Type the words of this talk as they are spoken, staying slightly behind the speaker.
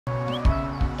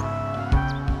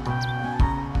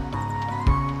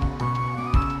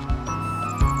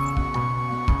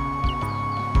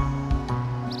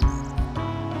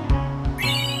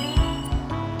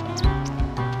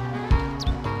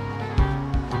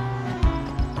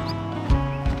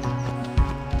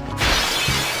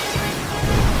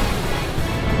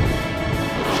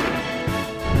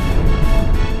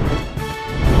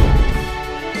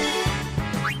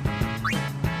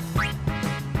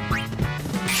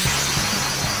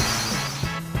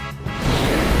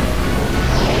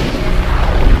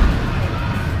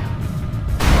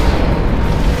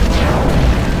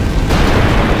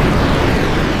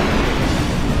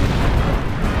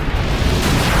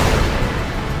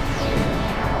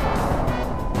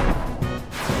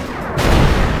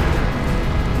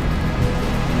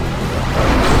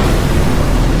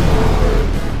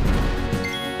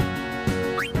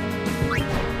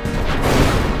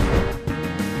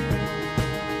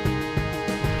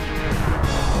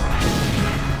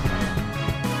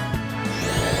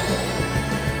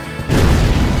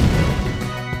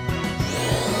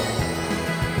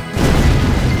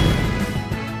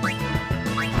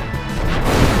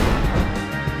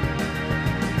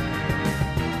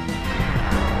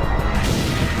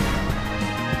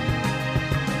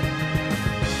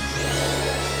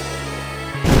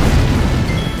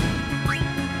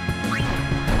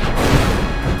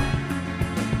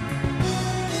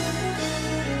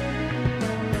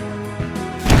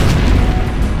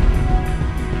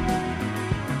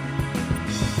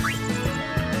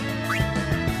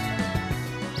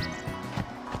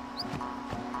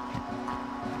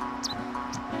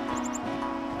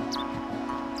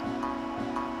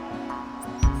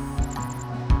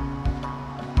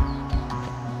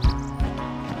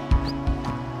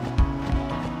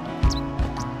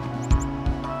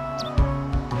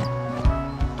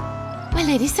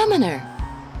Lady Summoner.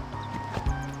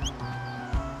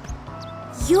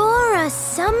 You're a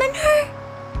summoner?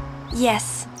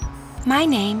 Yes. My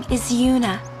name is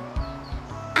YUNA.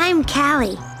 I'm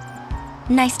Callie.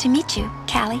 Nice to meet you,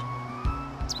 Callie.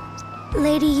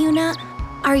 Lady YUNA,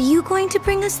 are you going to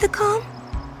bring us the calm?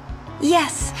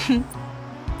 Yes.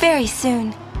 Very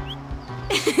soon.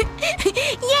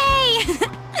 Yay!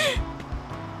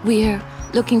 We're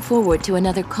looking forward to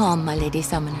another calm, my Lady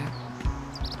Summoner.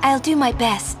 I'll do my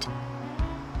best.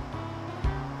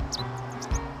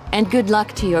 And good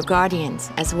luck to your guardians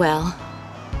as well.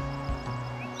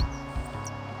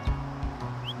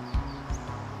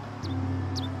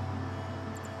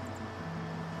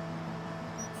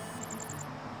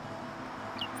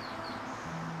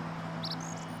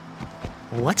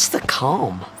 What's the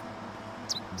calm?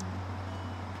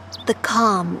 The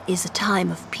calm is a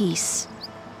time of peace.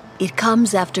 It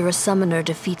comes after a summoner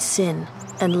defeats sin,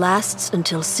 and lasts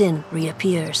until sin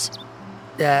reappears.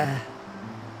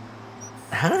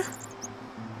 Huh?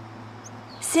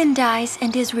 Sin dies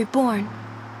and is reborn.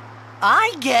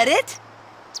 I get it!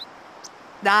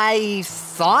 I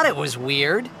thought it was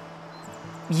weird.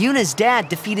 Yuna's dad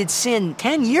defeated Sin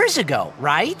 10 years ago,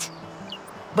 right?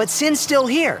 But Sin's still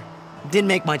here. Didn't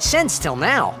make much sense till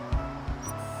now.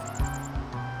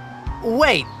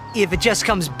 Wait, if it just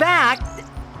comes back...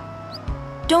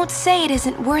 Don't say it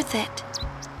isn't worth it.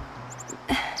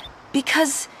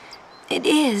 Because it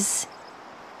is.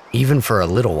 Even for a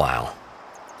little while,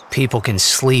 people can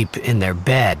sleep in their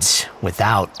beds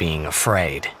without being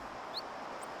afraid.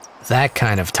 That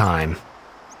kind of time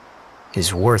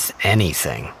is worth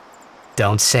anything.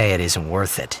 Don't say it isn't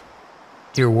worth it.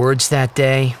 Your words that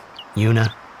day,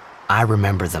 YUNA, I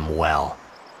remember them well.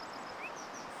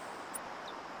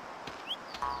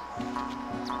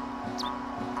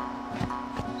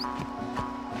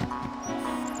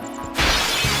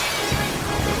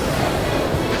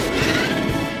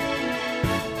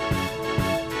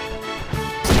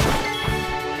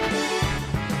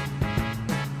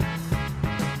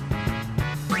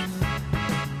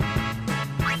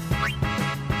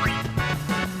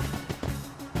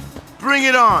 Bring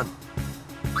it on!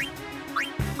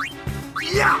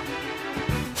 Yeah!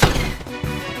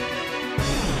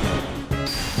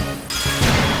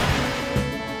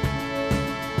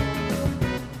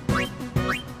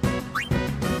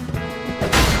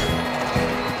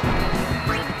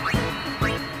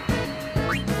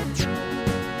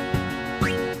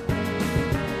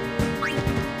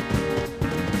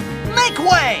 Make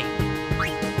way!